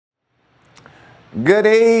Good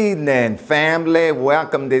evening, family.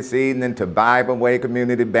 Welcome this evening to Bible Way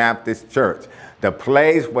Community Baptist Church, the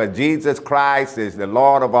place where Jesus Christ is the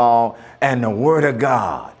Lord of all and the Word of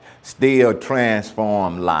God still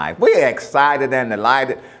transform life. We're excited and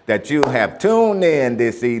delighted that you have tuned in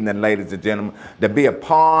this evening, ladies and gentlemen, to be a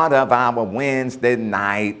part of our Wednesday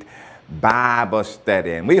night Bible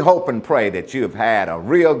study. And we hope and pray that you have had a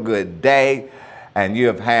real good day and you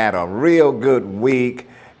have had a real good week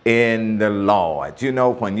in the Lord. You know,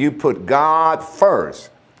 when you put God first,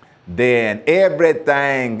 then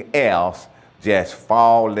everything else just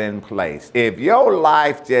fall in place. If your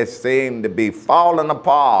life just seemed to be falling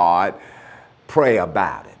apart, pray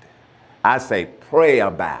about it. I say pray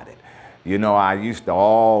about it. You know, I used to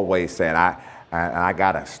always say, I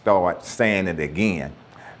got to start saying it again.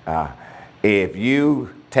 If you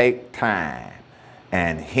take time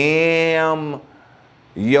and hem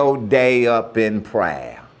your day up in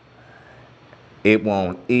prayer, it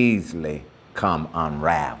won't easily come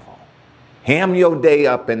unravel. Hem your day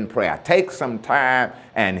up in prayer. Take some time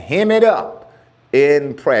and hem it up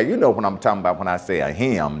in prayer. You know what I'm talking about when I say a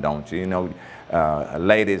hem, don't you? You know,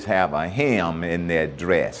 ladies have a hem in their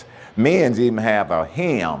dress. Men's even have a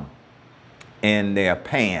hem in their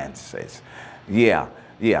pants. Yeah.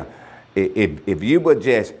 If you would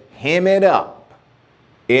just hem it up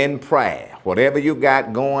in prayer, whatever you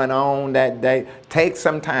got going on that day, take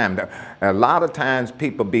some time. A lot of times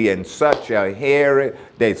people be in such a hurry,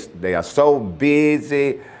 they are so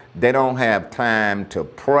busy, they don't have time to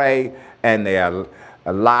pray, and their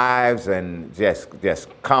lives and just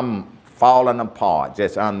come falling apart,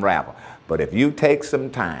 just unravel. But if you take some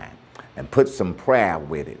time and put some prayer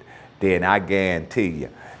with it, then I guarantee you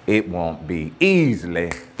it won't be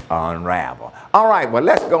easily unravel. All right, well,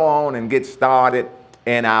 let's go on and get started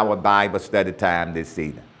in our Bible study time this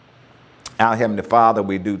evening. Our Heavenly Father,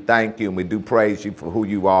 we do thank you and we do praise you for who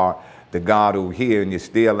you are, the God who hears and you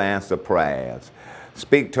still answer prayers.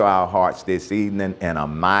 Speak to our hearts this evening in a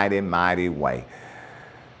mighty, mighty way.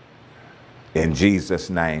 In Jesus'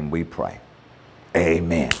 name we pray.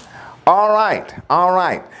 Amen. All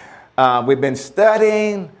right. We've been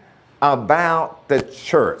studying about the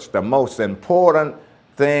church, the most important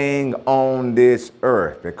thing on this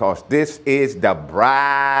earth, because this is the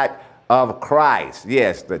bride of Christ.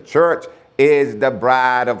 Yes, the church is the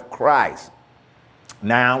bride of Christ.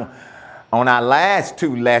 Now, on our last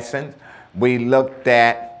two lessons, we looked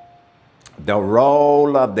at the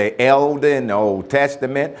role of the elder in the Old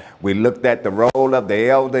Testament. We looked at the role of the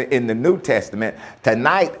elder in the New Testament.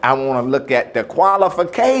 Tonight, I want to look at the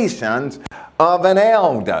qualifications of an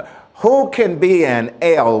elder. Who can be an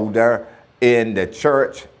elder in the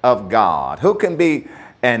church of God? Who can be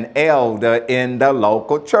an elder in the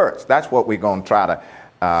local church? That's what we're going to try to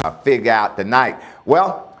figure out tonight.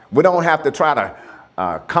 Well, we don't have to try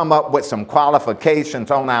to come up with some qualifications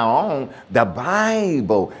on our own. The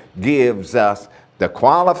Bible gives us the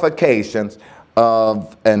qualifications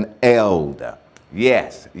of an elder.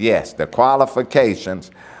 Yes, the qualifications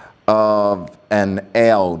of an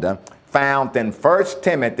elder found in 1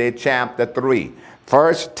 Timothy chapter 3.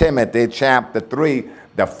 1 Timothy chapter 3,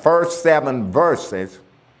 the first 7 verses,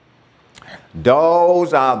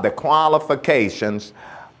 those are the qualifications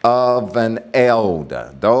of an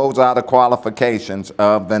elder. Those are the qualifications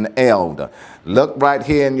of an elder. Look right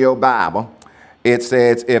here in your Bible. It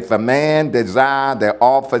says, if a man desire the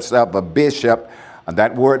office of a bishop,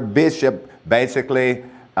 that word bishop basically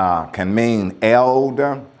can mean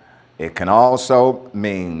elder. It can also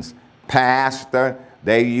mean pastor.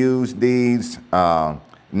 They use these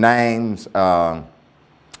names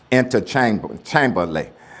interchangeably.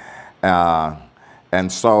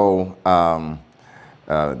 And so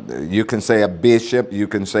you can say a bishop, you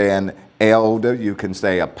can say an elder, you can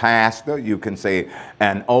say a pastor, you can say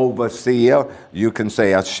an overseer, you can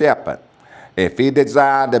say a shepherd. If he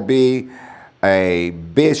desires to be a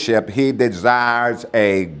bishop, he desires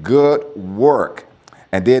a good work.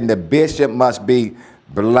 And then the bishop must be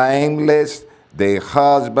blameless, the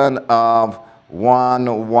husband of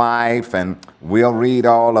one wife, and we'll read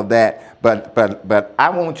all of that. But I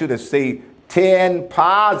want you to see 10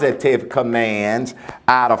 positive commands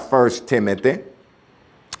out of 1 Timothy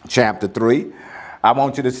chapter 3. I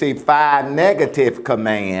want you to see 5 negative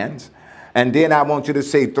commands, and then I want you to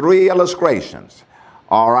see 3 illustrations.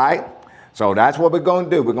 All right? So that's what we're going to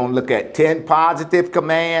do. We're going to look at 10 positive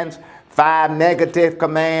commands, 5 negative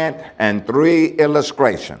commands, and 3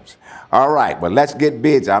 illustrations. All right, well, let's get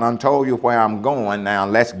busy. I done told you where I'm going. Now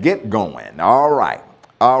let's get going. All right.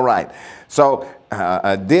 So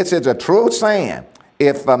this is a true saying.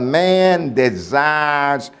 If a man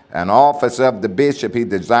desires an office of the bishop, he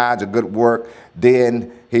desires a good work,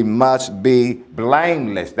 then he must be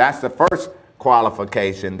blameless. That's the first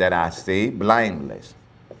qualification that I see, blameless.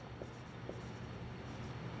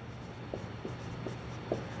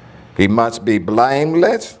 He must be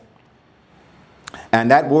blameless. And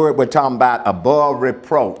that word we're talking about, above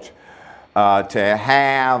reproach, to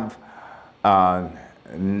have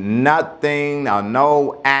nothing or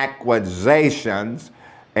no accusations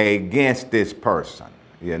against this person,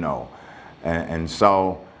 you know. And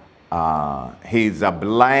so he's a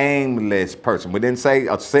blameless person. We didn't say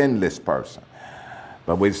a sinless person,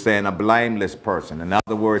 but we're saying a blameless person. In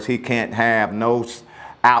other words, he can't have no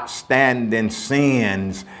outstanding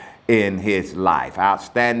sins in his life.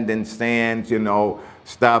 Outstanding sins, you know,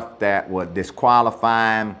 stuff that would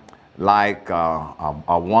disqualify him, like a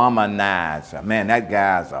womanizer. Man, that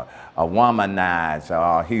guy's a womanizer,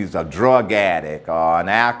 or he's a drug addict, or an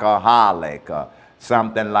alcoholic, or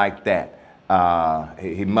something like that.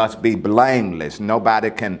 He must be blameless. Nobody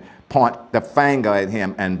can point the finger at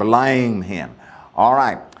him and blame him. All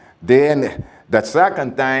right. Then the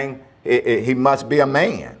second thing, he must be a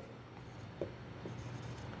man.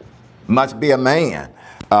 Must be a man.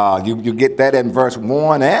 You get that in verse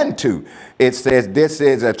 1 and 2. It says, this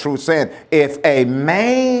is a true saying. If a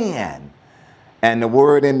man, and the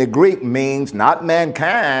word in the Greek means not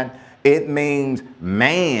mankind, it means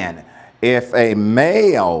man. If a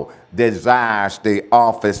male desires the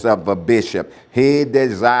office of a bishop, he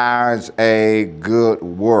desires a good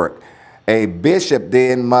work. A bishop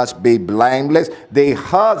then must be blameless, the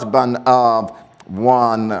husband of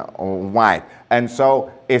one wife. And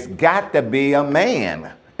so it's got to be a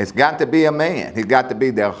man. It's got to be a man. He's got to be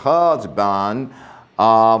the husband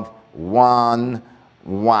of one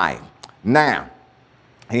wife. Now,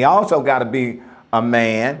 he also got to be a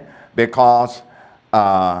man, because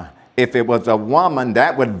if it was a woman,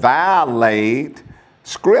 that would violate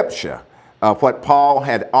Scripture, what Paul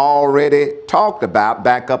had already talked about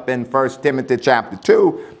back up in 1 Timothy chapter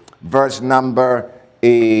 2, verse number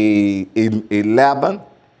 11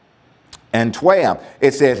 and 12.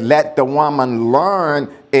 It says, let the woman learn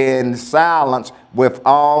in silence with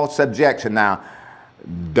all subjection. Now,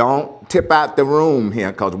 don't tip out the room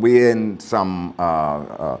here, because we're in some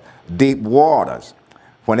deep waters.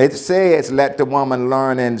 When it says, let the woman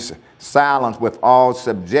learn in silence with all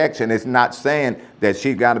subjection, it's not saying that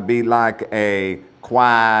she got to be like a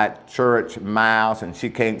quiet church mouse and she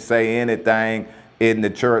can't say anything in the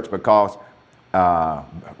church, because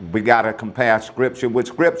we got to compare Scripture with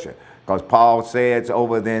Scripture. Because Paul says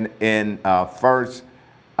over then in 1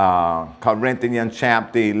 Corinthians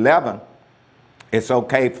chapter 11, it's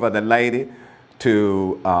okay for the lady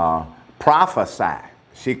to prophesy.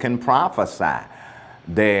 She can prophesy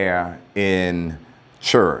there in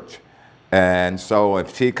church. And so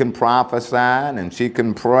if she can prophesy and she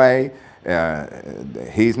can pray,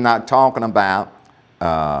 he's not talking about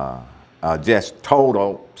just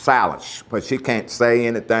total silence, but she can't say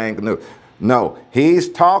anything. No, he's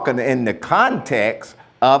talking in the context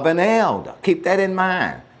of an elder. Keep that in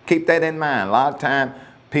mind. Keep that in mind. A lot of times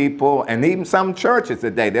people, and even some churches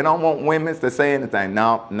today, they don't want women to say anything.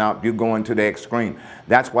 No, you're going to the extreme.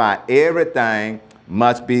 That's why everything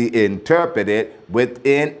must be interpreted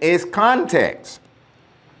within its context.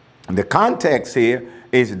 The context here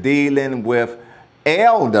is dealing with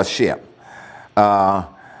eldership.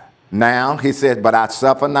 Now, he says, but I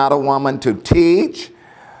suffer not a woman to teach,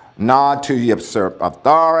 nor to usurp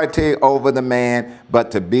authority over the man,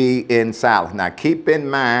 but to be in silence. Now, keep in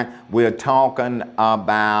mind, we're talking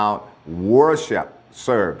about worship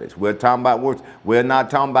service. We're talking about worship. We're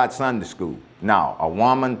not talking about Sunday school. No, a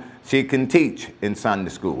woman, she can teach in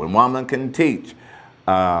Sunday school. A woman can teach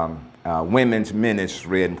women's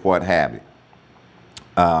ministry and what have you.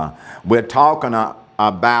 We're talking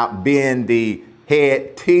about being the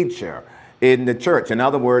head teacher in the church. In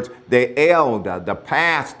other words, the elder, the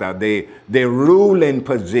pastor, the ruling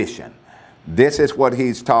position. This is what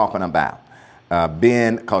he's talking about.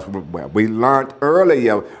 Because we learned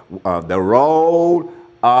earlier the role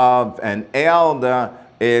of an elder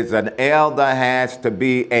is an elder has to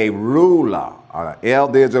be a ruler. An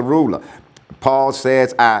elder is a ruler. Paul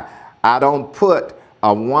says, I don't put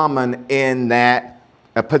a woman in that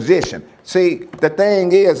position. See, the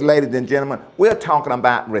thing is, ladies and gentlemen, we're talking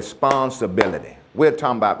about responsibility. We're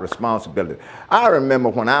talking about responsibility. I remember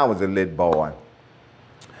when I was a little boy,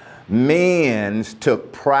 men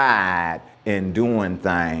took pride in doing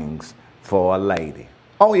things for a lady.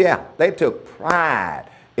 Oh yeah, they took pride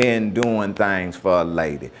in doing things for a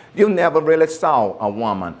lady. You never really saw a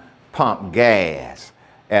woman pump gas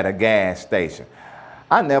at a gas station.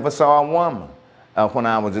 I never saw a woman when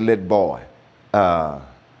I was a little boy,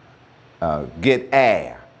 get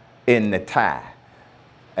air in the tire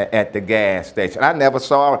at the gas station. I never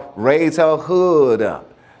saw her raise her hood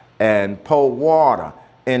up and pour water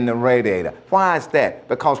in the radiator. Why is that?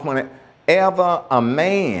 Because whenever a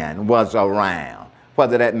man was around,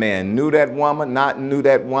 whether that man knew that woman, not knew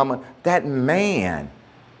that woman, that man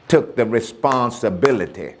took the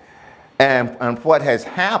responsibility. And what has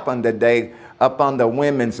happened today up under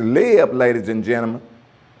women's lib, ladies and gentlemen,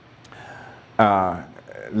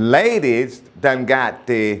 ladies done got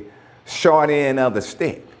the short end of the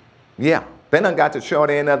stick. Yeah, they done got the short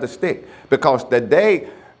end of the stick. Because today,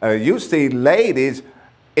 you see ladies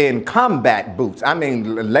in combat boots. I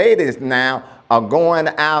mean, ladies now are going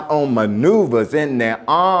out on maneuvers in their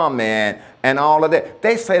army and all of that.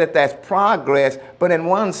 They say that that's progress, but in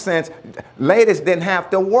one sense, ladies didn't have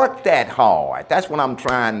to work that hard. That's what I'm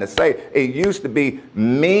trying to say. It used to be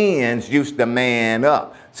men used to man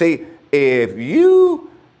up. See, if you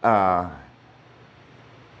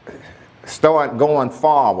start going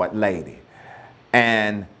forward, lady,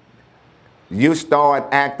 and you start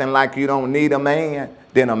acting like you don't need a man,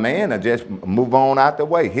 then a man will just move on out the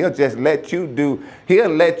way. He'll just let you do, he'll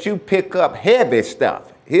let you pick up heavy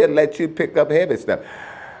stuff. He'll let you pick up heavy stuff.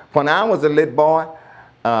 When I was a little boy,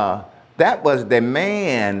 that was the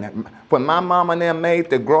man. When my mama and them made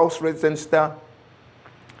the groceries and stuff,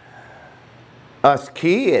 us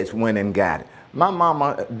kids went and got it. My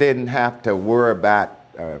mama didn't have to worry about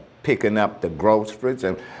picking up the groceries.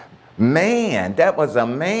 And man, that was a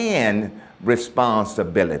man's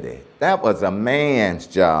responsibility. That was a man's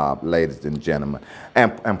job, ladies and gentlemen.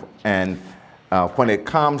 And when it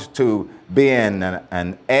comes to being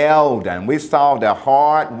an elder, and we saw the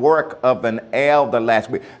hard work of an elder last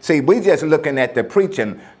week. See, we just looking at the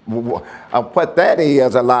preaching. What that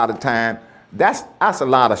is a lot of time, that's a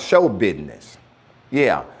lot of show business.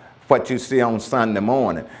 Yeah, what you see on Sunday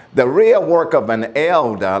morning. The real work of an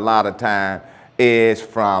elder a lot of time is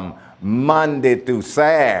from Monday through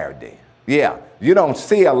Saturday. Yeah, you don't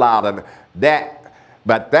see a lot of that,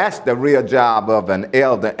 but that's the real job of an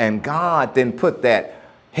elder, and God didn't put that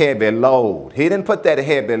heavy load. He didn't put that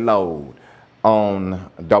heavy load on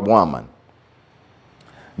the woman.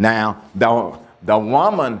 Now, the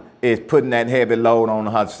woman is putting that heavy load on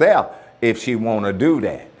herself if she want to do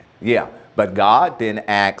that. Yeah, but God didn't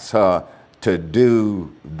ask her to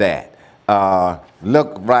do that.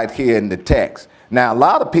 Look right here in the text. Now, a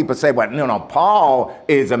lot of people say, well, you know, Paul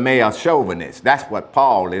is a male chauvinist. That's what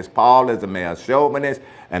Paul is. Paul is a male chauvinist.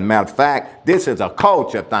 And matter of fact, this is a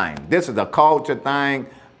culture thing. This is a culture thing.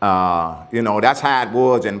 You know, that's how it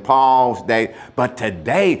was in Paul's day. But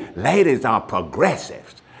today, ladies are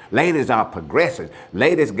progressives. Ladies are progressives.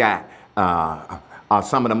 Ladies got are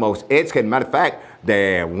some of the most educated. Matter of fact,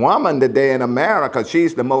 the woman today in America,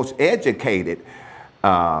 she's the most educated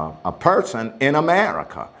a person in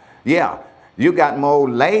America. Yeah. You got more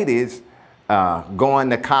ladies going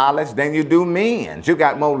to college than you do men's. You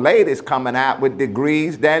got more ladies coming out with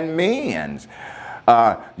degrees than men's.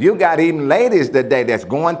 You got even ladies today that's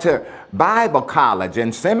going to Bible college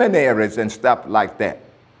and seminaries and stuff like that.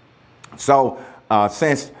 So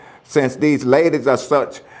since these ladies are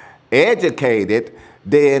such educated,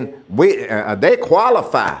 then they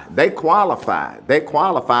qualify. They qualify. They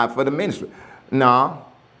qualify for the ministry. No.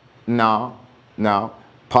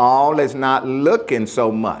 Paul is not looking so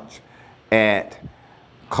much at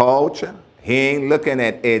culture. He ain't looking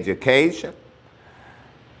at education.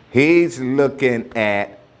 He's looking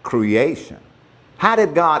at creation. How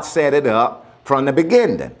did God set it up from the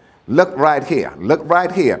beginning? Look right here. Look right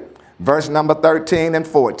here. Verse number 13 and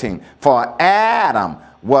 14. For Adam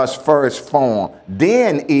was first formed,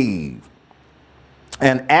 then Eve.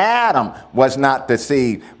 And Adam was not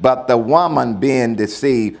deceived, but the woman being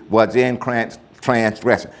deceived was in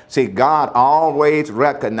transgression. See, God always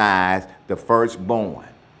recognized the firstborn.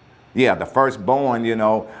 Yeah, the firstborn, you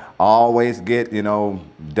know, always get, you know,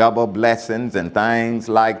 double blessings and things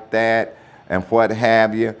like that and what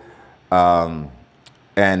have you.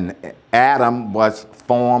 And Adam was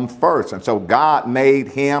formed first. And so God made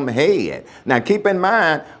him head. Now, keep in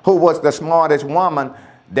mind who was the smartest woman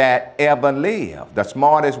that ever lived. The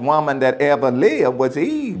smartest woman that ever lived was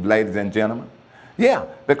Eve, ladies and gentlemen. Yeah,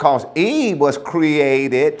 because Eve was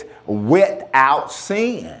created without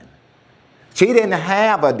sin. She didn't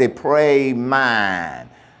have a depraved mind.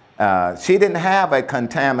 She didn't have a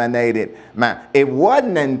contaminated mind. It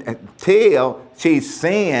wasn't until she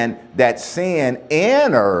sinned that sin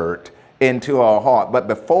entered into her heart. But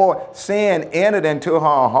before sin entered into her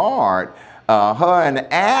heart, her and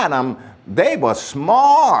Adam, they were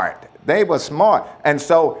smart. They were smart. And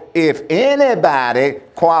so if anybody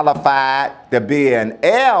qualified to be an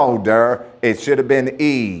elder, it should have been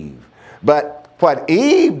Eve. But what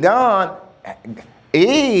Eve done,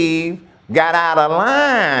 Eve got out of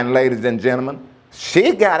line, ladies and gentlemen.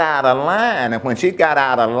 She got out of line. And when she got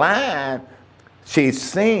out of line, she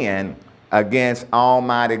sinned against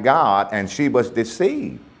Almighty God, and she was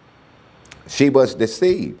deceived. She was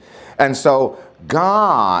deceived. And so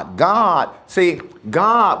God wants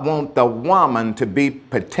the woman to be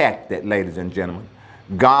protected, ladies and gentlemen.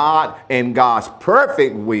 God, in God's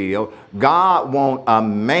perfect will, God wants a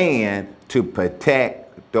man to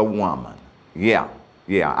protect the woman. Yeah.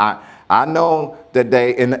 I know that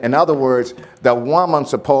in other words, the woman's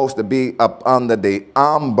supposed to be up under the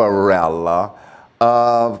umbrella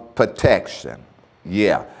of protection.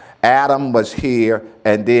 Yeah. Adam was here,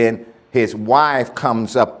 and then his wife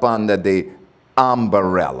comes up under the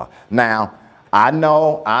umbrella. Now, I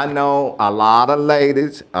know a lot of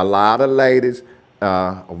ladies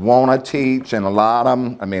want to teach, and a lot of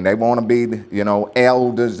them, I mean, they want to be,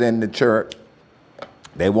 elders in the church.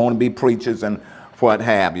 They want to be preachers and what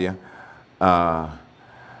have you.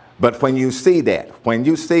 But when you see that, when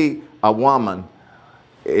you see a woman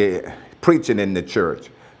preaching in the church,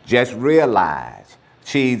 just realize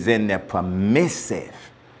she's in the permissive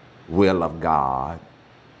will of God,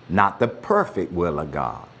 not the perfect will of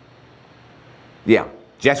God. Yeah,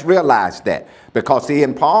 just realize that. Because see,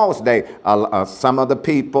 in Paul's day, some of the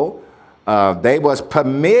people, they was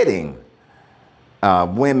permitting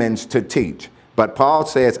women to teach. But Paul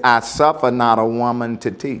says, I suffer not a woman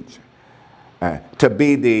to teach. To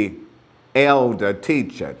be the elder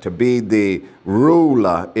teacher, to be the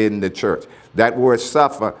ruler in the church. That word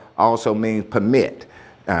suffer also means permit.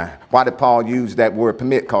 Why did Paul use that word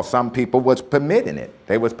permit? Because some people was permitting it.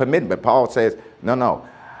 They was permitting, but Paul says, no,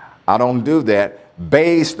 I don't do that.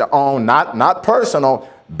 Based on, not personal,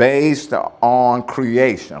 based on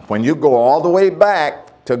creation. When you go all the way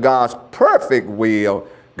back to God's perfect will,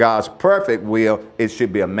 it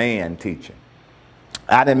should be a man teaching.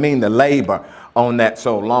 I didn't mean to labor on that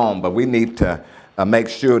so long, but we need to make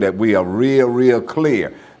sure that we are real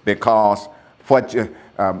clear, because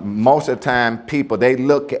most of the time people, they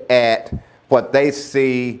look at what they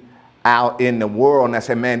see out in the world and they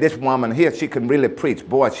say, man, this woman here, she can really preach.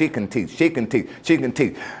 Boy, she can teach.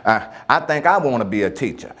 I think I want to be a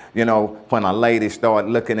teacher. When a lady start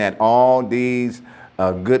looking at all these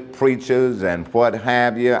good preachers and what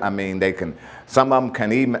have you, I mean, some of them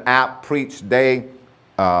can even out-preach their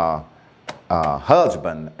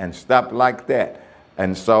husband and stuff like that.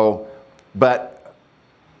 And so, but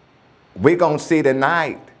we're going to see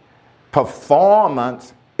tonight,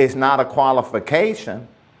 performance is not a qualification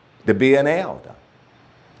to be an elder.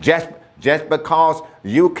 Just because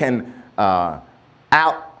you can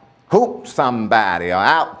out-hoop somebody or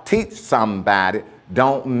out-teach somebody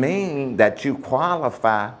don't mean that you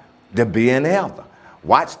qualify to be an elder.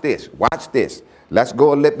 Watch this. Let's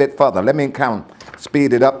go a little bit further. Let me kind of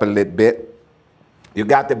speed it up a little bit. You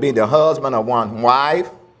got to be the husband of one wife.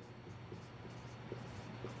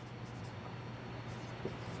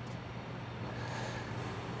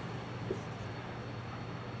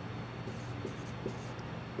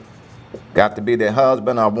 Got to be the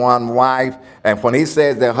husband of one wife. And when he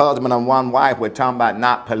says the husband of one wife, we're talking about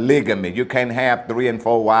not polygamy. You can't have 3 and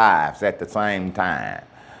 4 wives at the same time.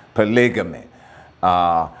 Polygamy.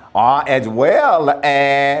 Or as well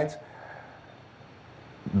as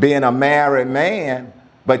being a married man,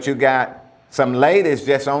 but you got some ladies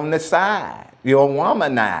just on the side. You're a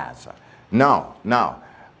womanizer. No.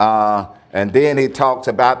 And then he talks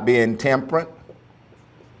about being temperate.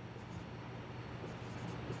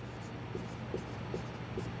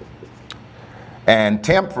 And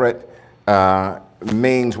temperate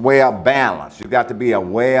means well-balanced. You got to be a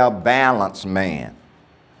well-balanced man.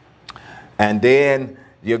 And then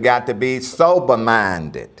you got to be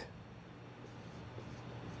sober-minded.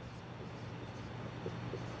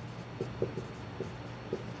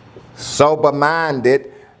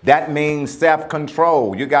 Sober-minded, that means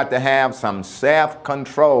self-control. You got to have some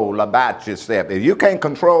self-control about yourself. If you can't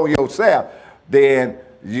control yourself, then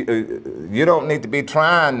you don't need to be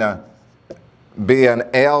trying to be an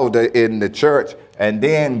elder in the church. And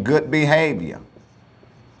then good behavior.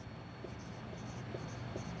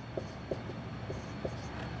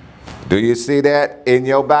 Do you see that in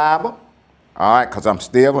your Bible? All right, because I'm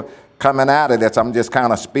still coming out of this. I'm just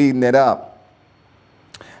kind of speeding it up.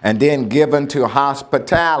 And then given to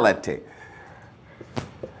hospitality.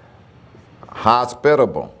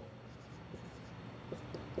 Hospitable.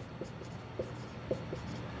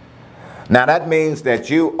 Now that means that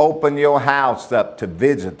you open your house up to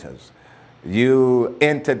visitors. You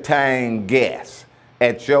entertain guests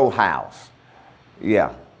at your house.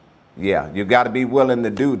 Yeah, yeah, you got to be willing to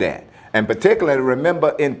do that. And particularly,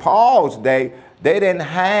 remember, in Paul's day, they didn't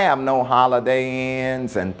have no Holiday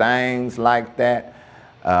Inns and things like that.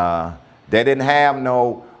 They didn't have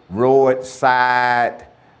no roadside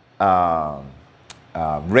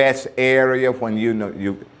rest area when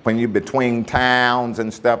when you between towns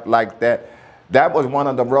and stuff like that. That was one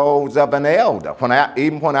of the roles of an elder.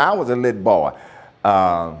 Even when I was a little boy,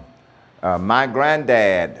 my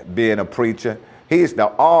granddad, being a preacher, he used to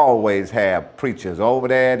always have preachers over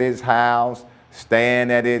there at his house,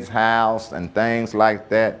 staying at his house, and things like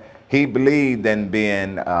that. He believed in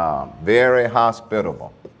being very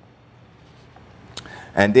hospitable,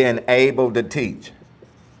 and then able to teach.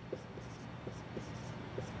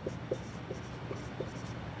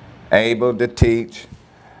 Able to teach.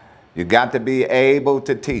 You got to be able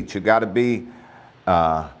to teach. You got to be,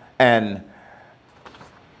 and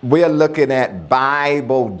we're looking at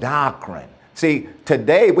Bible doctrine. See,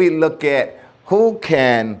 today we look at who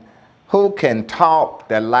can talk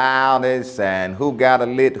the loudest and who got a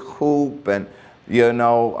lit hoop and, you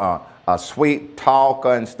know, a sweet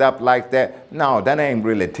talker and stuff like that. No, that ain't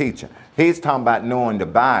really teaching. He's talking about knowing the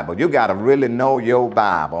Bible. You got to really know your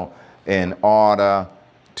Bible in order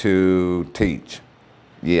to teach.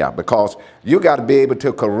 Yeah, because you got to be able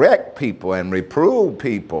to correct people and reprove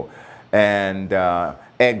people and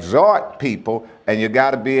exhort people, and you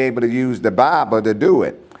got to be able to use the Bible to do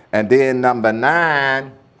it. And then number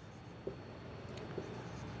 9,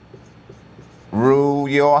 rule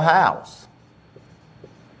your house.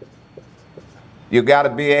 You got to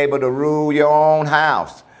be able to rule your own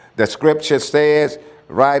house. The scripture says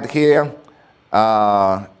right here,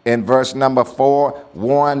 in verse number 4,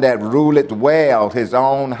 one that ruleth well his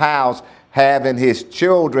own house, having his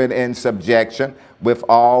children in subjection with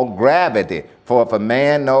all gravity. For if a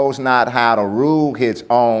man knows not how to rule his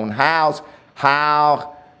own house,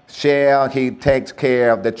 how shall he take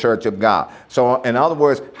care of the church of God? So in other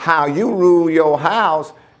words, how you rule your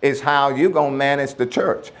house is how you're going to manage the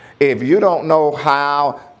church. If you don't know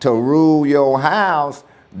how to rule your house,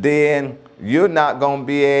 then you're not going to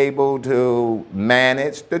be able to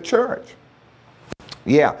manage the church.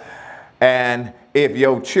 Yeah. And if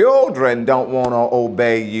your children don't want to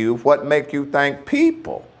obey you, what make you think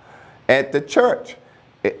people at the church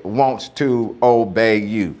wants to obey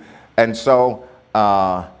you? And so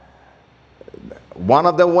one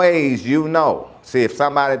of the ways you know, see, if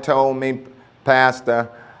somebody told me, Pastor,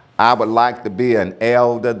 I would like to be an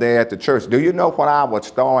elder there at the church, do you know what I would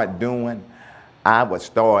start doing? I would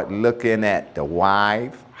start looking at the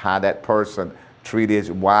wife, how that person treat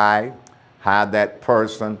his wife, how that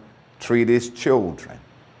person treat his children,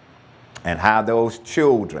 and how those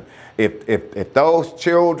children, if those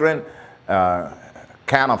children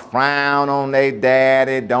kind of frown on their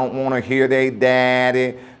daddy, don't want to hear their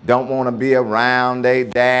daddy, don't want to be around their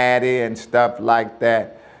daddy and stuff like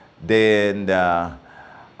that, then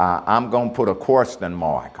I'm going to put a question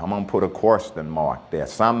mark. I'm going to put a question mark there.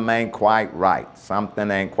 Something ain't quite right. Something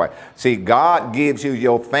ain't quite. See, God gives you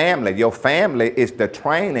your family. Your family is the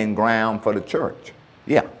training ground for the church.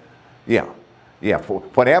 Yeah, yeah, yeah. For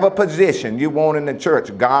whatever position you want in the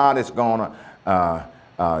church, God is going to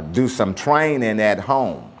do some training at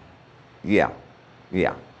home. Yeah,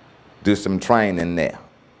 yeah. Do some training there.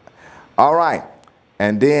 All right.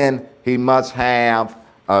 And then he must have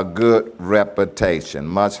a good reputation.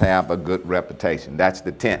 Must have a good reputation. That's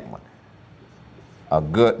the 10th one. A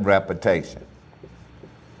good reputation.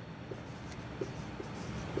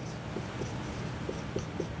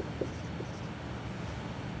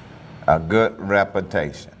 A good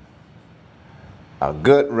reputation. A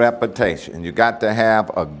good reputation. You got to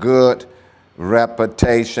have a good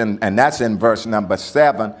reputation. And that's in verse number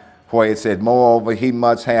 7, where it said, moreover, he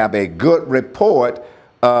must have a good report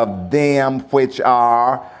of them which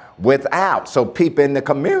are without. So people in the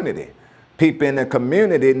community. People in the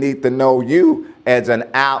community need to know you as an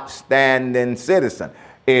outstanding citizen.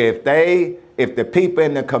 If the people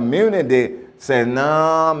in the community say,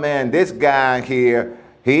 no, man, this guy here,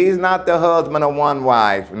 he's not the husband of one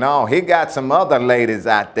wife. No, he got some other ladies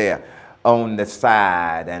out there on the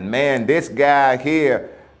side. And man, this guy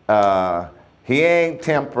here, he ain't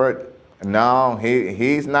temperate. No,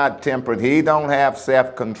 he's not temperate. He don't have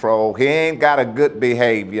self-control. He ain't got a good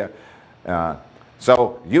behavior.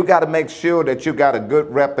 So you got to make sure that you got a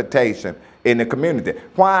good reputation in the community.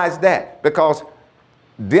 Why is that? Because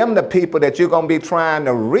them the people that you're going to be trying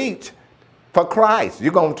to reach for Christ.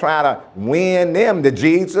 You're going to try to win them to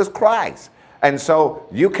Jesus Christ. And so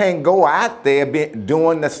you can't go out there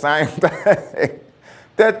doing the same thing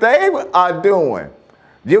that they are doing.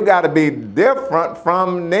 You got to be different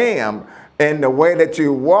from them in the way that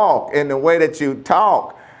you walk, in the way that you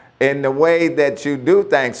talk, in the way that you do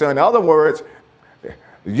things. So in other words,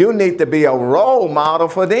 you need to be a role model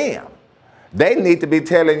for them. They need to be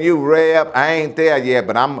telling you, Reb, I ain't there yet,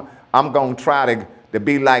 but I'm going to try to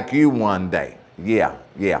be like you one day. Yeah.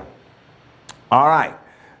 All right.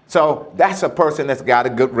 So that's a person that's got a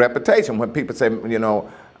good reputation. When people say, you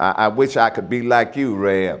know, I wish I could be like you,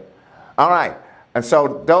 Reb. All right. And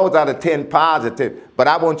so those are the 10 positive, but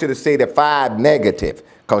I want you to see the 5 negative,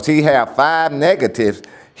 because he have 5 negatives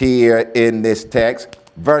here in this text.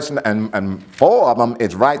 And 4 of them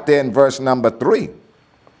is right there in verse number 3,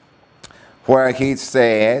 where he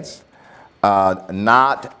says,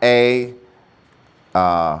 not a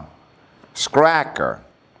scracker.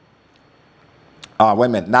 Wait a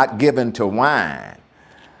minute, not given to wine.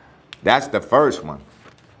 That's the first one.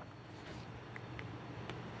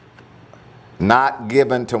 Not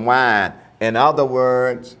given to wine. In other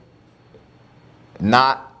words,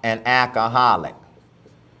 not an alcoholic.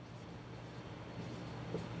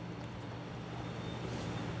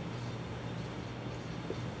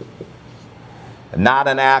 Not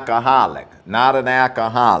an alcoholic. Not an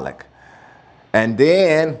alcoholic. And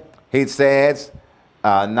then he says,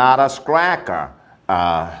 not a scracker.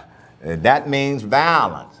 That means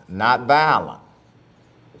violence, not violent.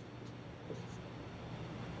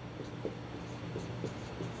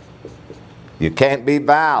 You can't be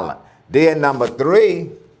violent. Then number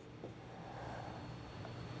 3,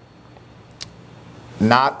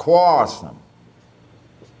 not quarrelsome.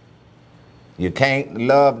 You can't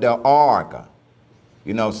love to argue.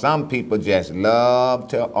 You know, some people just love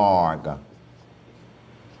to argue.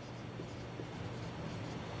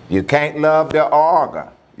 You can't love to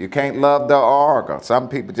argue. You can't love to argue. Some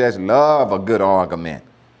people just love a good argument.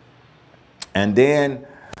 And then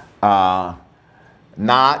not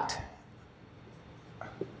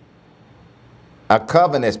a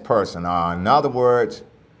covetous person, or in other words,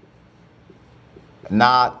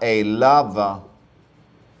 not a lover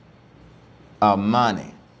of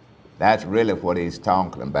money. That's really what he's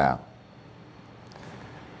talking about.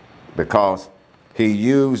 Because he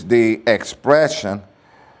used the expression,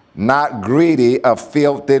 not greedy of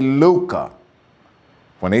filthy lucre.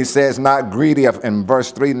 When he says not greedy of, in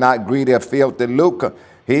verse 3, not greedy of filthy lucre,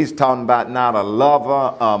 he's talking about not a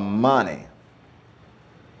lover of money.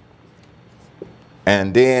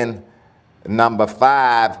 And then number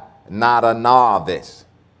 5, not a novice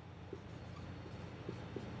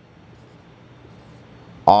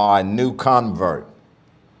or a new convert.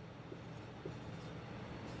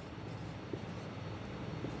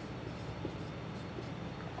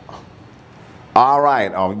 All right,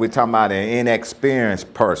 we're talking about an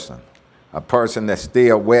inexperienced person, a person that's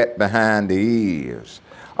still wet behind the ears.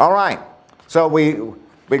 All right, so we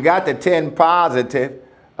got the 10 positive.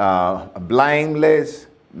 Blameless,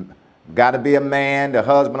 got to be a man, the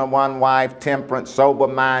husband of one wife, temperate,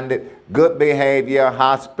 sober-minded, good behavior,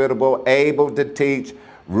 hospitable, able to teach,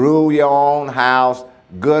 rule your own house,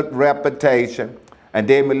 good reputation. And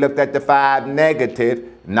then we looked at the 5 negative,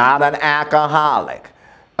 not an alcoholic.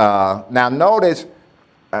 Now notice,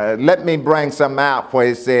 let me bring some out where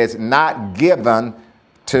it says not given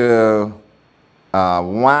to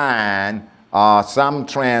wine, or some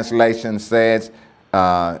translation says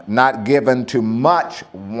not given to much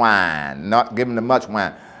wine, not given to much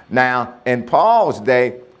wine. Now, in Paul's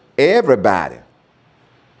day, everybody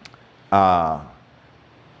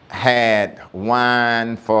had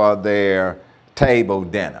wine for their table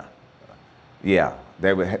dinner. Yeah,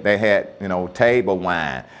 they had, you know, table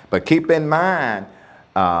wine. But keep in mind,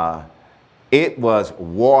 it was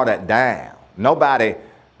watered down. Nobody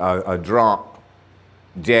drunk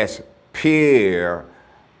just pure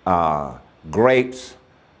grapes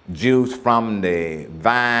juice from the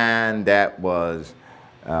vine that was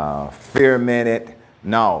fermented.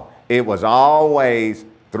 No, it was always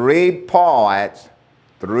 3 parts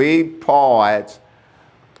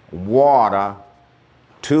water,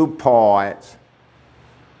 2 parts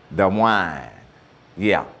the wine.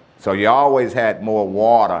 Yeah, so you always had more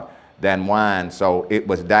water than wine, so it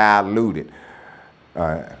was diluted.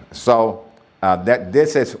 This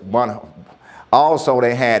is one. Also,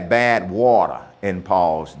 they had bad water in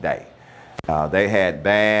Paul's day. They had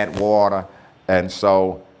bad water, and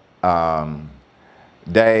so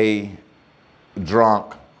they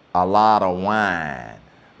drunk a lot of wine,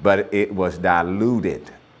 but it was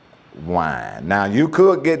diluted wine. Now, you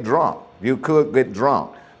could get drunk. You could get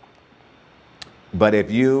drunk. But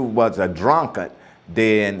if you was a drunkard,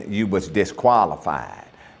 then you was disqualified.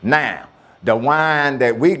 Now, the wine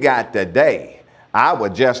that we got today, I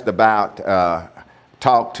would just about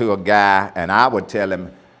talk to a guy and I would tell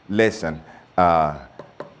him, listen,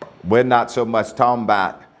 we're not so much talking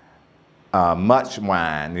about much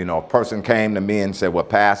wine. You know, a person came to me and said, well,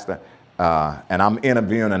 Pastor, and I'm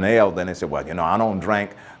interviewing an elder, and they said, well, you know, I don't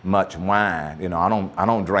drink much wine. You know, I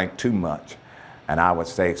don't drink too much. And I would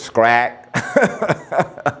say, scrack,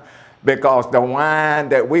 because the wine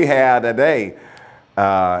that we have today,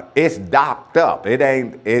 it's docked up. It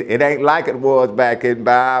ain't like it was back in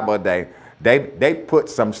Bible day. They put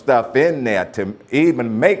some stuff in there to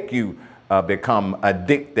even make you become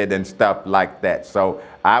addicted and stuff like that. So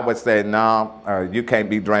I would say, no, you can't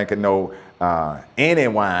be drinking no any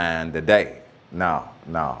wine today. No,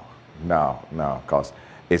 because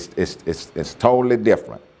it's totally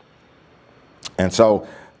different. And so,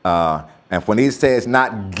 and when he says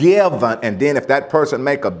not given, and then if that person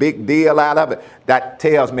make a big deal out of it, that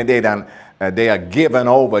tells me they are given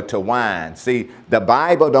over to wine. See, the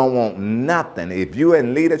Bible don't want nothing. If you're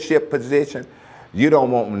in leadership position, you don't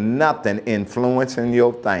want nothing influencing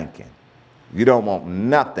your thinking. You don't want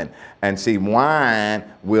nothing. And see, wine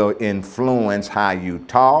will influence how you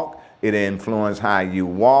talk. It influences how you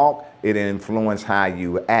walk. It influences how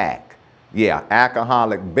you act. Yeah,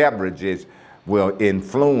 alcoholic beverages will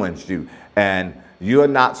influence you. And you're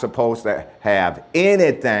not supposed to have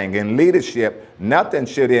anything in leadership. Nothing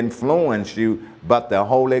should influence you but the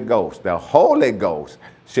Holy Ghost. The Holy Ghost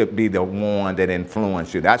should be the one that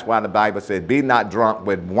influences you. That's why the Bible says, be not drunk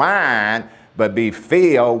with wine, but be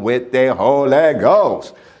filled with the Holy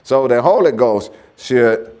Ghost. So the Holy Ghost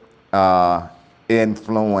should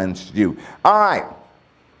influence you. All right.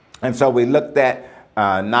 And so we looked at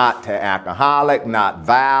not to alcoholic, not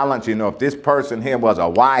violence. You know, if this person here was a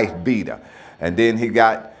wife beater, and then he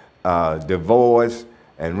got divorced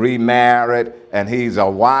and remarried, and he's a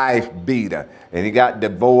wife beater, and he got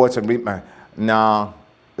divorced and remarried. No,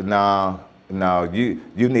 you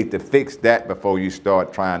need to fix that before you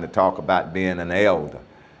start trying to talk about being an elder.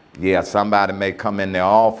 Yeah, somebody may come in the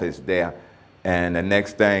office there, and the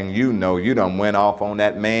next thing you know, you done went off on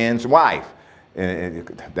that man's wife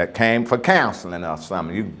that came for counseling or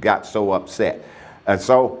something. You got so upset. And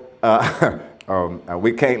so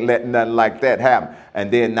we can't let nothing like that happen.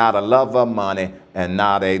 And then not a love of money and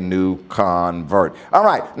not a new convert. All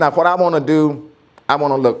right, now what I want to do, I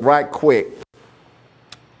want to look right quick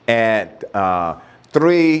at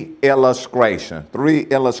three illustrations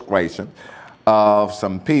of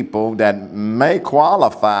some people that may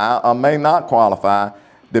qualify or may not qualify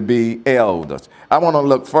to be elders. I want to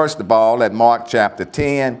look first of all at Mark chapter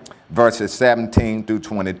 10, verses 17 through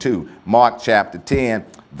 22. Mark chapter 10,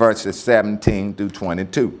 verses 17 through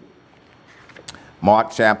 22.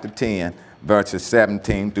 Mark chapter 10, verses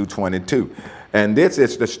 17 through 22. And this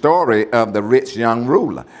is the story of the rich young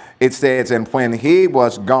ruler. It says, and when he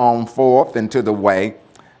was gone forth into the way,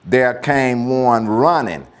 there came one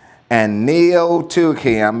running and kneeled to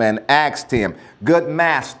him and asked him, good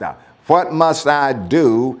master, what must I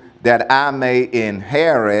do that I may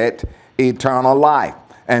inherit eternal life?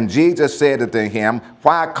 And Jesus said unto him,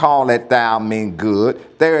 why callest thou me good?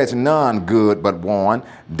 There is none good but one,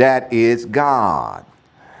 that is God.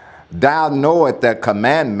 Thou knowest the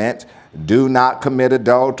commandments, do not commit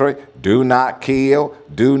adultery, do not kill,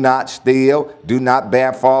 do not steal, do not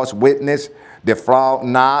bear false witness, defraud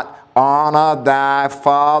not, honor thy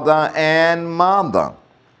father and mother.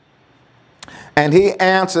 And he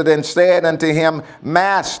answered and said unto him,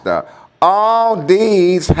 Master, all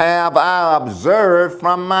these have I observed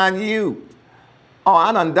from my youth. Oh,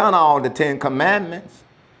 I done all the 10 commandments.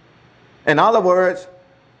 In other words,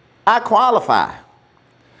 I qualify.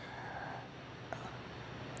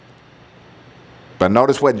 But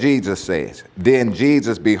notice what Jesus says. Then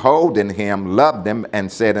Jesus, beholding him, loved him, and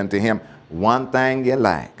said unto him, one thing you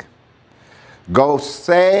lack. Go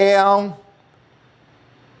sell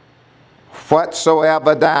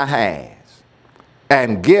whatsoever thou hast,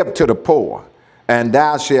 and give to the poor, and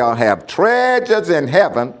thou shalt have treasures in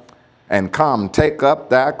heaven, and come take up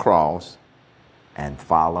thy cross and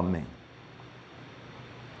follow me.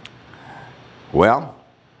 Well,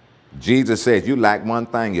 Jesus says you lack one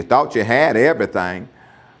thing. You thought you had everything,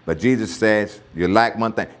 but Jesus says you lack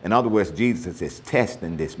one thing. In other words, Jesus is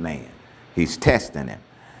testing this man. He's testing him.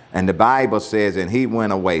 And the Bible says, and he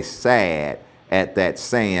went away sad at that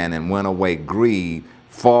saying, and went away grieved,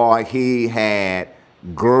 for he had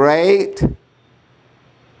great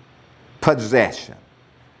possession.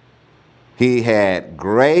 He had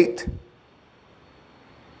great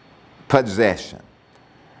possession.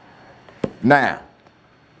 Now,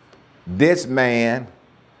 this man,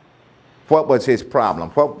 what was his problem?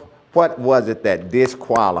 What was it that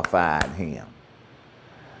disqualified him?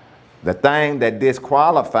 The thing that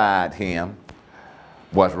disqualified him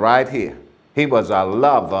was right here. He was a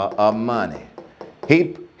lover of money.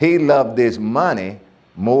 He loved this money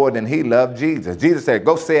more than he loved Jesus. Jesus said,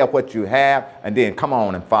 go sell what you have and then come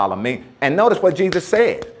on and follow me. And notice what Jesus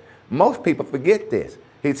said. Most people forget this.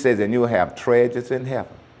 He says, and you'll have treasures in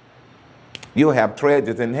heaven. You'll have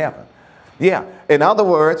treasures in heaven. Yeah. In other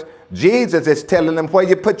words, Jesus is telling them where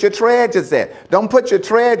you put your treasures at. Don't put your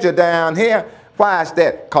treasure down here. Why is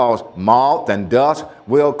that? Because moth and dust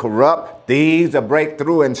will corrupt. Thieves will break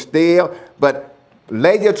through and steal. But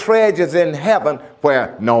lay your treasures in heaven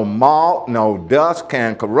where no moth, no dust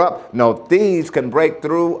can corrupt, no thieves can break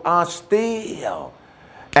through or steal.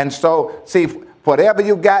 And so, see, whatever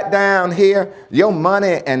you got down here, your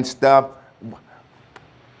money and stuff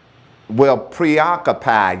will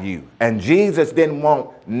preoccupy you. And Jesus didn't want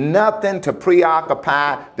nothing to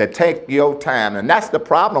preoccupy to take your time. And that's the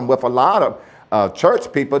problem with a lot of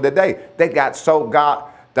church people today. They got so God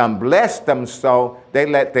done blessed them so they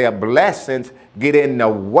let their blessings get in the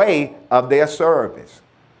way of their service.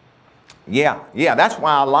 Yeah, that's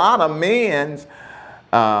why a lot of men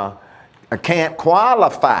can't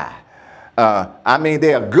qualify. I mean,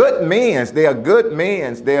 they're good men,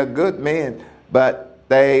 but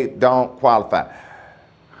they don't qualify.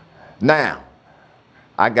 Now,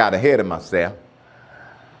 I got ahead of myself.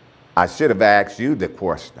 I should have asked you the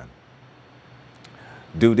question.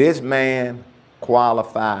 Do this man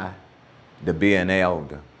qualify to be an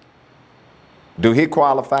elder? Do he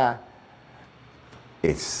qualify?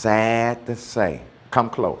 It's sad to say. Come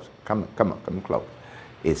close. Come close.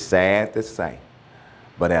 It's sad to say.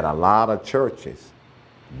 But at a lot of churches,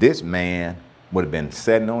 this man would have been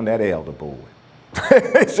sitting on that elder board. He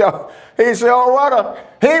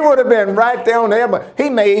would have been right there on the elder board. He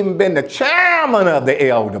may even been the chairman of the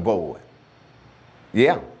elder board.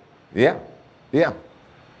 Yeah. Yeah.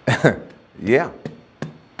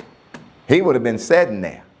 He would have been sitting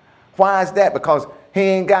there. Why is that? Because he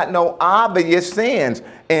ain't got no obvious sins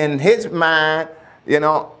in his mind, you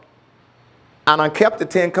know. I done kept the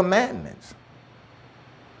 10 Commandments.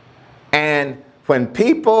 And when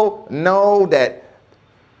people know that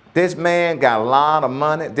this man got a lot of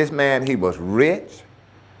money, this man, he was rich,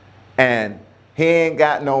 and he ain't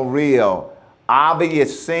got no real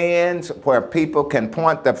obvious sins where people can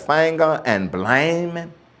point the finger and blame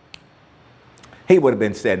him, he would have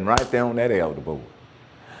been sitting right there on that elder board.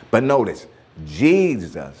 But notice,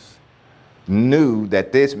 Jesus knew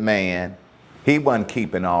that this man, he wasn't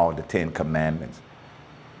keeping all the 10 Commandments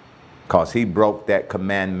because he broke that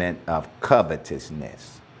commandment of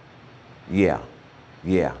covetousness. Yeah.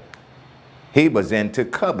 He was into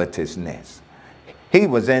covetousness. He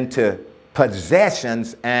was into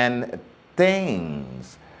possessions and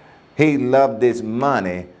things. He loved this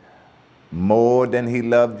money more than he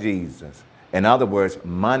loved Jesus. In other words,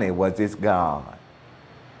 money was his God.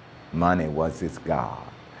 Money was his God.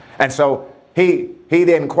 And so he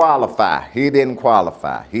didn't qualify. He didn't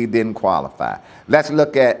qualify. Let's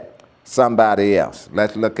look at somebody else.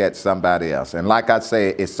 And like I say,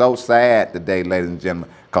 it's so sad today, ladies and gentlemen,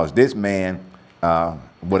 because this man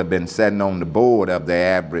would have been sitting on the board of the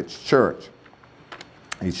average church.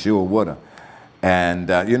 He sure would have.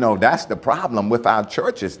 And, you know, that's the problem with our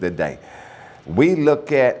churches today. We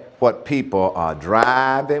look at what people are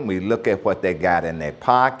driving. We look at what they got in their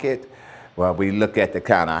pocket. Well, we look at the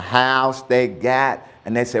kind of house they got,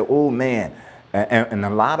 and they say, oh, man. And a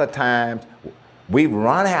lot of times, we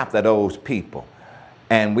run after those people,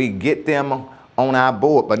 and we get them on our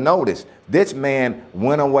board. But notice, this man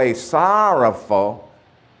went away sorrowful,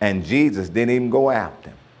 and Jesus didn't even go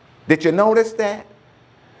after him. Did you notice that?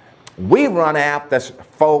 We run after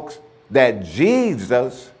folks that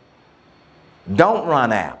Jesus don't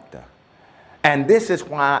run after. And this is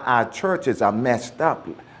why our churches are messed up,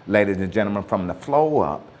 ladies and gentlemen, from the flow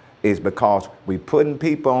up, is because we putting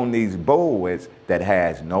people on these boards that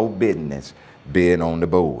has no business being on the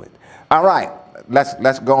board. All right,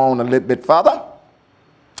 let's go on a little bit further.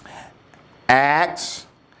 Acts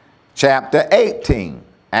chapter 18.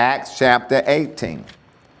 Acts chapter 18.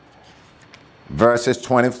 Verses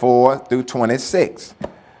 24 through 26.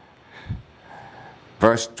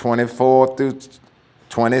 Verse 24 through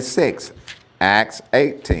 26. Acts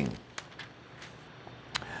 18.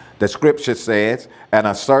 The scripture says, and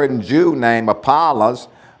a certain Jew named Apollos,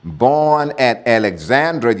 born at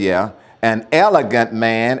Alexandria, an elegant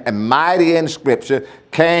man and mighty in scripture,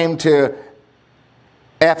 came to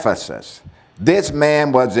Ephesus. This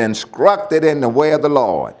man was instructed in the way of the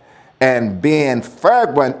Lord and being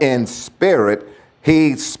fervent in spirit,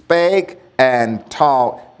 he spake and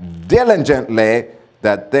taught diligently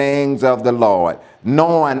the things of the Lord,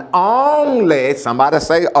 knowing only, somebody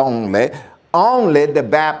say only the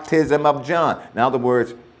baptism of John. In other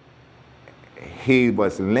words, he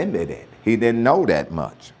was limited. He didn't know that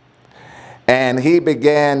much. And he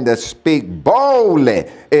began to speak boldly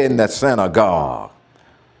in the synagogue,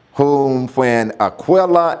 whom when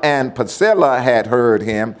Aquila and Priscilla had heard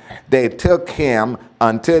him, they took him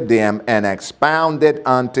unto them and expounded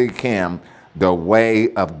unto him the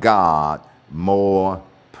way of God more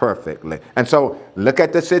perfectly. And so look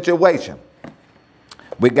at the situation.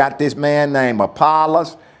 We got this man named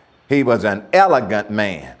Apollos. He was an elegant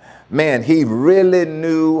man. Man, he really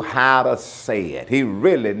knew how to say it. He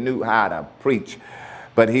really knew how to preach.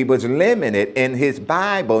 But he was limited in his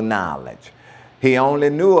Bible knowledge. He only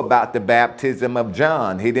knew about the baptism of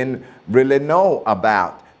John. He didn't really know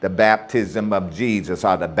about the baptism of Jesus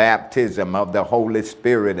or the baptism of the Holy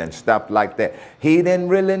Spirit and stuff like that. He didn't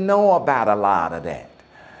really know about a lot of that.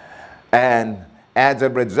 And as a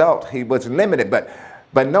result, he was limited.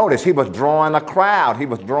 But notice, he was drawing a crowd. He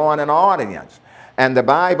was drawing an audience. And the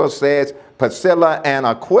Bible says Priscilla and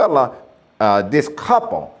Aquila, this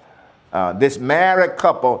couple, this married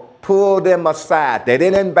couple, pulled them aside. They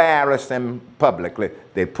didn't embarrass them publicly.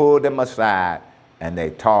 They pulled them aside and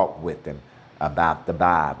they talked with them about the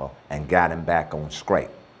Bible and got him back on straight.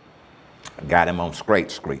 Got him on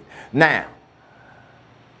straight street. Now,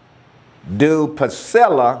 do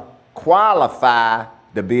Priscilla qualify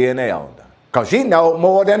to be an elder? Because she know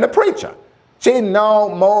more than the preacher. She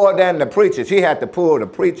know more than the preacher. She had to pull the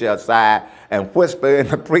preacher aside and whisper in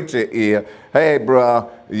the preacher's ear, hey,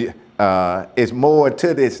 bro, it's more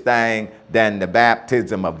to this thing than the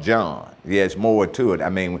baptism of John. Yeah, it's more to it. I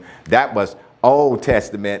mean, that was Old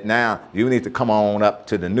Testament. Now you need to come on up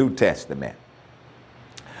to the New Testament.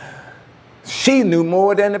 She knew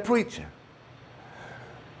more than the preacher.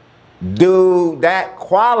 Do that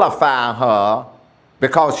qualify her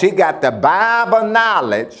because she got the Bible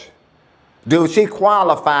knowledge? Do she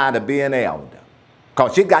qualify to be an elder?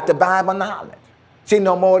 Because she got the Bible knowledge. She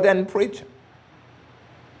know more than the preacher.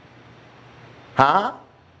 Huh?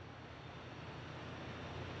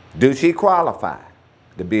 Do she qualify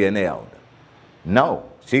to be an elder? No,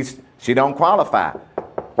 she don't qualify.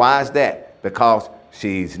 Why is that? Because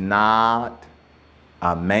she's not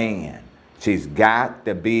a man. She's got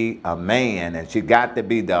to be a man, and she got to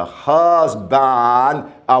be the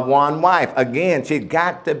husband of one wife. Again, she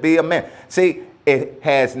got to be a man. See, it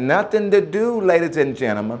has nothing to do, ladies and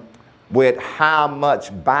gentlemen, with how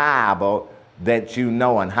much Bible that you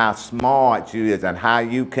know and how smart you is and how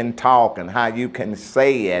you can talk and how you can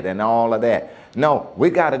say it and all of that. No, we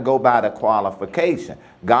got to go by the qualification.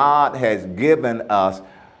 God has given us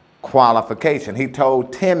qualification. He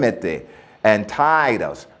told Timothy and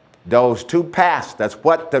Titus, those two pastors,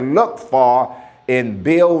 what to look for in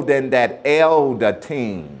building that elder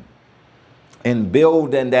team, in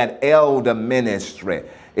building that elder ministry.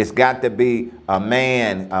 It's got to be a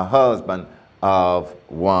man, a husband of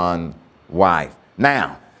one wife.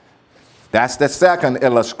 Now, that's the second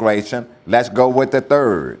illustration. Let's go with the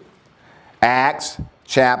third. Acts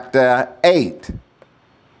chapter 8.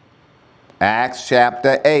 Acts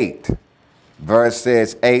chapter 8,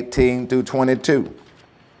 verses 18 through 22.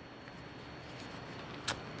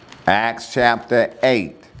 Acts chapter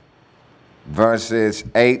 8, verses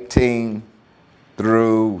 18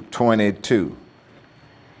 through 22.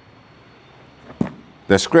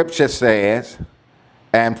 The scripture says,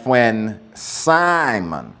 and when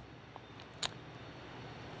Simon,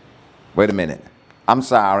 wait a minute, I'm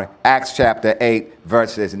sorry, Acts chapter 8,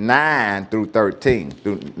 verses 9 through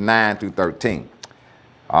 13, 9 through 13.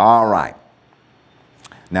 All right.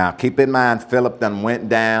 Now, keep in mind, Philip done went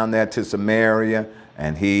down there to Samaria,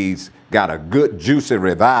 and he's got a good, juicy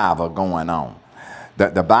revival going on.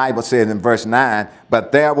 The Bible says in verse 9,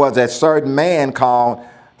 but there was a certain man called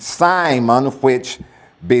Simon, which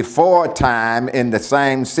before time in the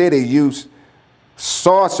same city used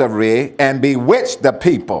sorcery and bewitched the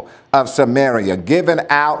people of Samaria, giving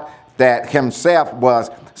out that himself was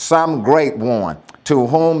some great one, to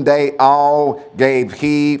whom they all gave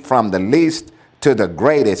heed from the least to the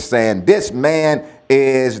greatest, saying, this man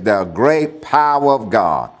is the great power of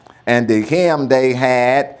God. And to him they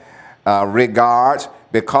had regards,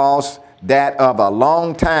 because that of a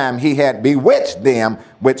long time he had bewitched them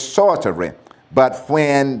with sorcery. But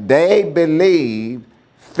when they believed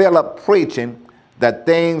Philip preaching the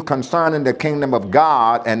things concerning the kingdom of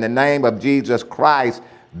God and the name of Jesus Christ,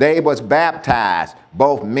 they was baptized,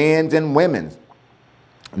 both men and women.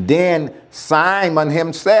 Then Simon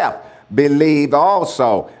himself believed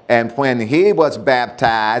also. And when he was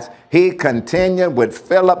baptized, he continued with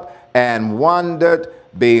Philip and wondered,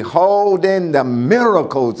 beholding the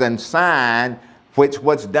miracles and signs which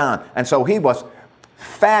was done. And so he was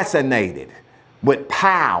fascinated with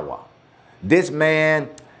power. This man,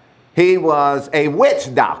 he was a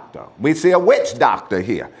witch doctor. We see a witch doctor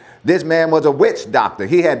here. This man was a witch doctor.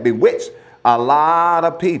 He had bewitched a lot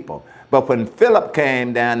of people. But when Philip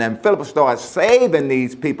came down and Philip started saving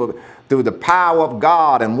these people through the power of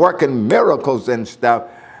God and working miracles and stuff,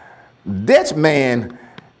 this man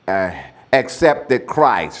accepted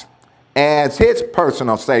Christ as his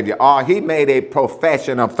personal Savior, or he made a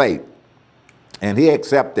profession of faith. And he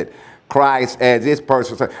accepted Christ as his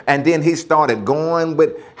personal Savior. And then he started going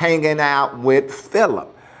with, hanging out with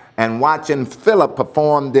Philip and watching Philip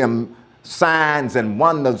perform them signs and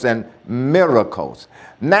wonders and miracles.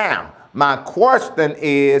 Now, my question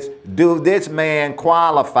is, do this man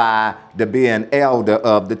qualify to be an elder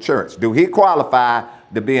of the church? Do he qualify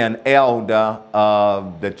to be an elder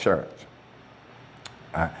of the church?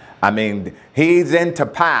 I mean, he's into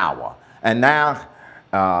power. And now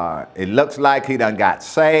it looks like he done got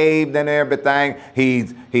saved and everything.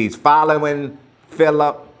 He's following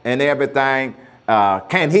Philip and everything.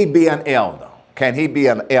 Can he be an elder? Can he be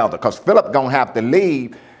an elder? Because Philip gonna have to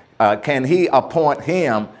leave. Can he appoint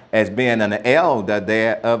him as being an elder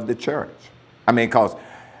there of the church? I mean, because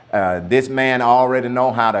this man already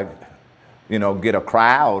know how to, you know, get a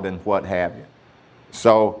crowd and what have you.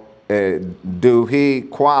 So do he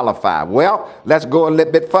qualify? Well, let's go a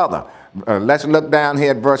little bit further. Let's look down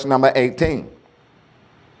here at verse number 18.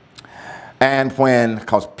 And when,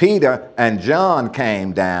 because Peter and John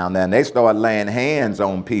came down and they started laying hands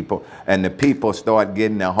on people, and the people started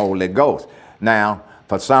getting the Holy Ghost. Now,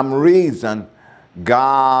 for some reason,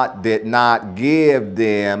 God did not give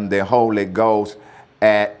them the Holy Ghost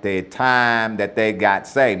at the time that they got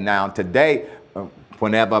saved. Now, today,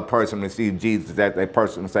 whenever a person receives Jesus as a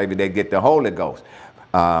personal Savior, they get the Holy Ghost.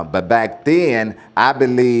 But back then, I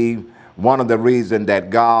believe one of the reasons that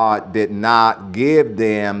God did not give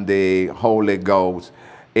them the Holy Ghost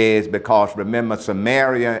is because, remember,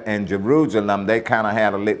 Samaria and Jerusalem, they kind of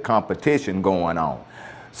had a little competition going on.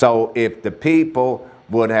 So if the people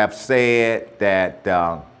would have said that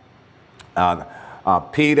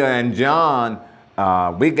Peter and John,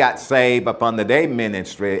 we got saved up under their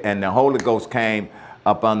ministry, and the Holy Ghost came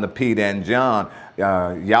up under Peter and John,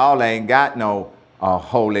 y'all ain't got no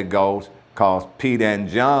Holy Ghost, because Peter and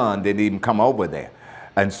John didn't even come over there.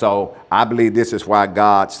 And so I believe this is why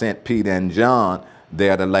God sent Peter and John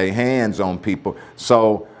there to lay hands on people.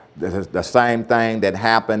 So the same thing that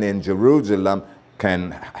happened in Jerusalem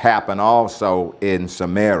can happen also in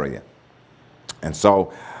Samaria. And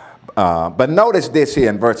so, but notice this here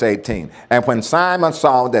in verse 18. And when Simon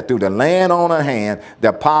saw that through the laying on of hands, the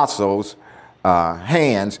apostles'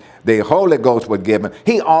 hands, the Holy Ghost was given,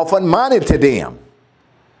 he offered money to them,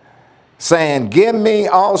 saying, give me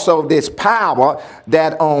also this power,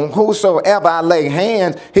 that on whosoever I lay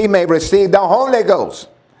hands, he may receive the Holy Ghost.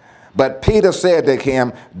 But Peter said to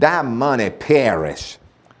him, thy money perish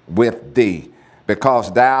with thee,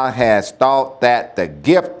 because thou hast thought that the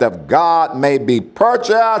gift of God may be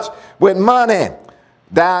purchased with money.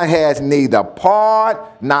 Thou hast neither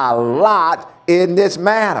part nor lot in this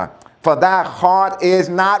matter, for thy heart is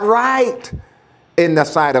not right in the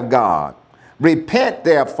sight of God. Repent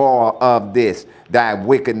therefore of this thy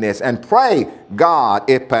wickedness, and pray God,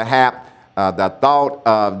 if perhaps the thought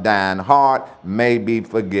of thine heart may be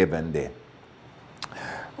forgiven thee.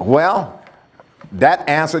 Well, that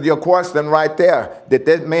answered your question right there. Did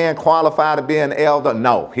this man qualify to be an elder?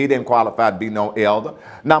 No, he didn't qualify to be no elder.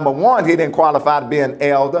 Number one, he didn't qualify to be an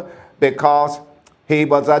elder because he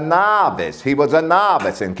was a novice. He was a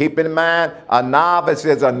novice. And keep in mind, a novice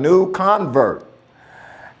is a new convert.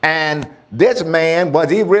 And this man, was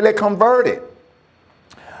he really converted?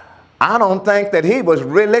 I don't think that he was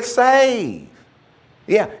really saved.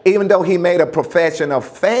 Yeah, even though he made a profession of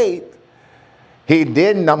faith, he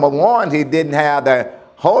didn't, number one, he didn't have the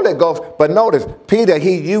Holy Ghost. But notice, Peter,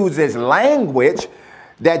 he uses language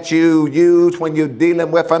that you use when you're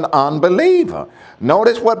dealing with an unbeliever.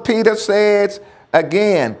 Notice what Peter says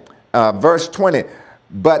again, verse 20.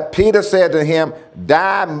 But Peter said to him,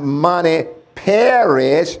 thy money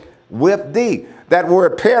perish with thee. That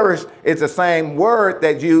word perish is the same word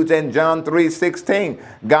that's used in John 3:16.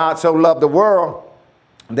 God so loved the world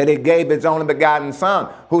that he gave his only begotten son,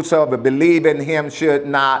 whosoever believe in him should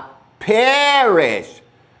not perish.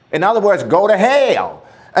 In other words, go to hell.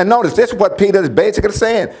 And notice, this is what Peter is basically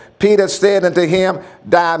saying. Peter said unto him,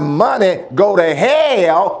 thy money go to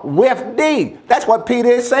hell with thee. That's what Peter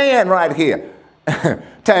is saying right here.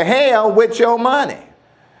 To hell with your money.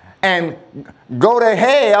 And go to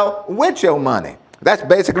hell with your money. That's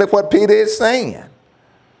basically what Peter is saying.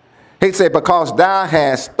 He said, because thou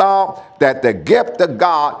hast thought that the gift of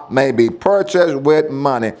God may be purchased with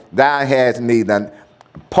money, thou hast neither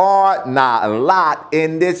part nor lot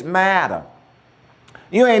in this matter.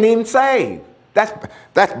 You ain't even saved.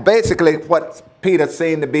 That's basically what Peter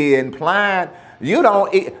seemed to be implying. You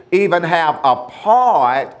don't even have a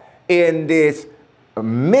part in this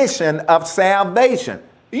mission of salvation.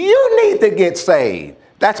 You need to get saved.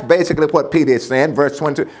 That's basically what Peter is saying, verse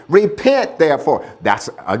 22. Repent, therefore. That's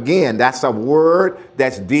a word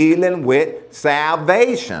that's dealing with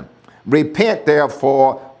salvation. Repent,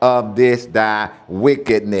 therefore, of this thy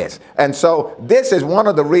wickedness. And so this is one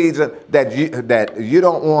of the reasons that you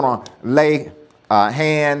don't want to lay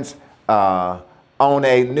hands on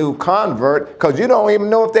a new convert, because you don't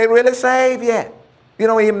even know if they're really saved yet. You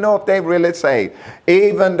don't even know if they're really saved.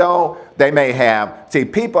 Even though they may have, see,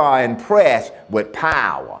 people are impressed with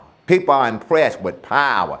power. People are impressed with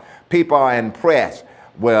power. People are impressed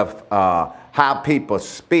with how people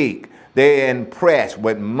speak. They're impressed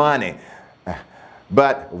with money.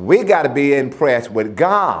 But we got to be impressed with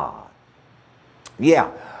God. Yeah.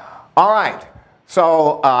 All right.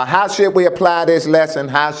 So how should we apply this lesson?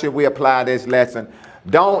 How should we apply this lesson?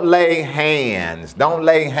 Don't lay hands. Don't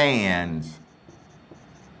lay hands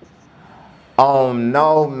on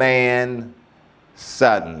no man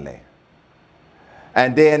suddenly.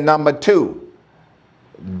 And then number 2,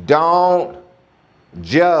 don't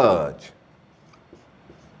judge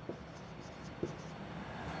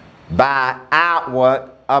by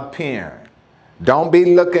outward appearance. Don't be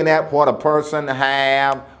looking at what a person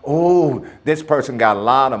have. Oh, this person got a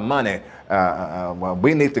lot of money. Well,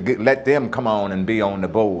 we need to let them come on and be on the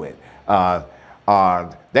board.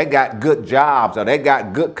 They got good jobs, or they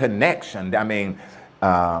got good connection. I mean,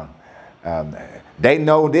 they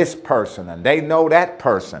know this person and they know that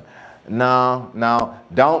person. No,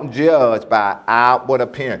 don't judge by outward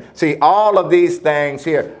appearance. See, all of these things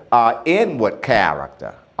here are inward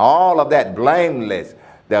character. All of that, blameless,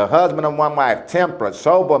 the husband and one wife, temperate,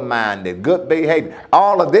 sober-minded, good behavior.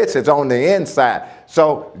 All of this is on the inside.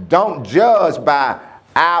 So don't judge by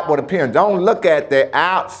outward appearance. Don't look at the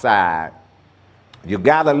outside. You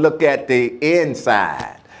got to look at the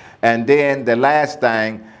inside. And then the last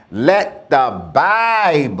thing, let the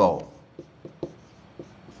Bible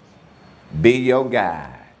be your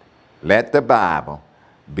guide. Let the Bible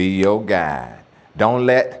be your guide. Don't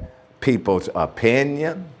let people's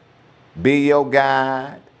opinion be your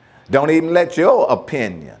guide. Don't even let your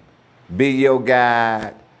opinion be your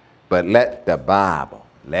guide. But let the Bible,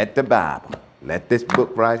 let this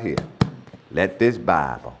book right here, let this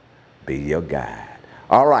Bible be your guide.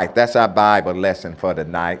 All right, that's our Bible lesson for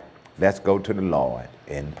tonight. Let's go to the Lord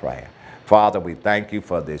in prayer. Father, we thank you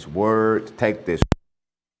for this word. Take this